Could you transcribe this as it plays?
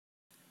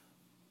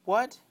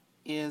What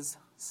is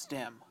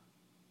STEM?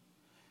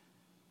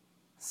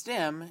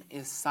 STEM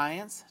is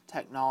science,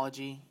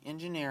 technology,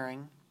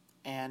 engineering,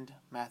 and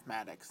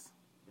mathematics.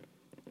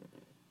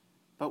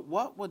 But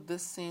what would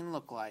this scene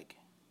look like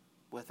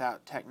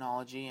without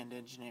technology and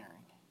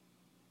engineering?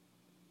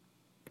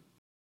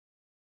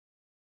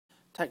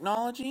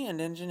 Technology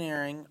and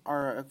engineering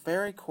are a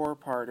very core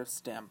part of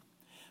STEM.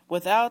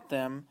 Without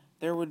them,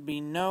 there would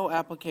be no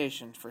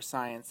application for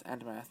science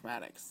and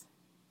mathematics.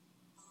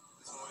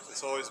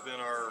 It's always been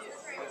our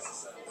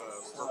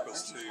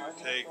purpose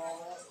to take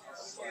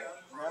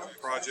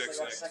projects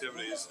and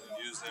activities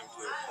and use them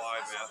to apply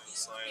math and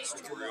science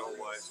to real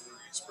life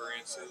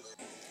experiences.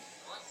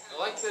 I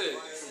like that it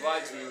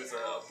provides me with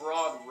a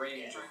broad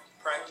range of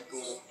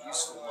practical,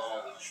 useful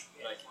knowledge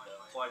that I can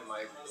apply to my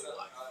everyday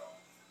life.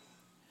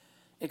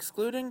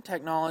 Excluding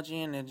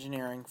technology and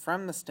engineering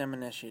from the STEM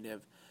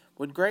initiative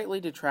would greatly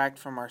detract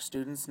from our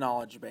students'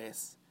 knowledge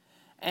base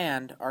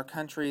and our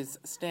country's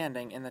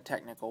standing in the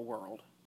technical world.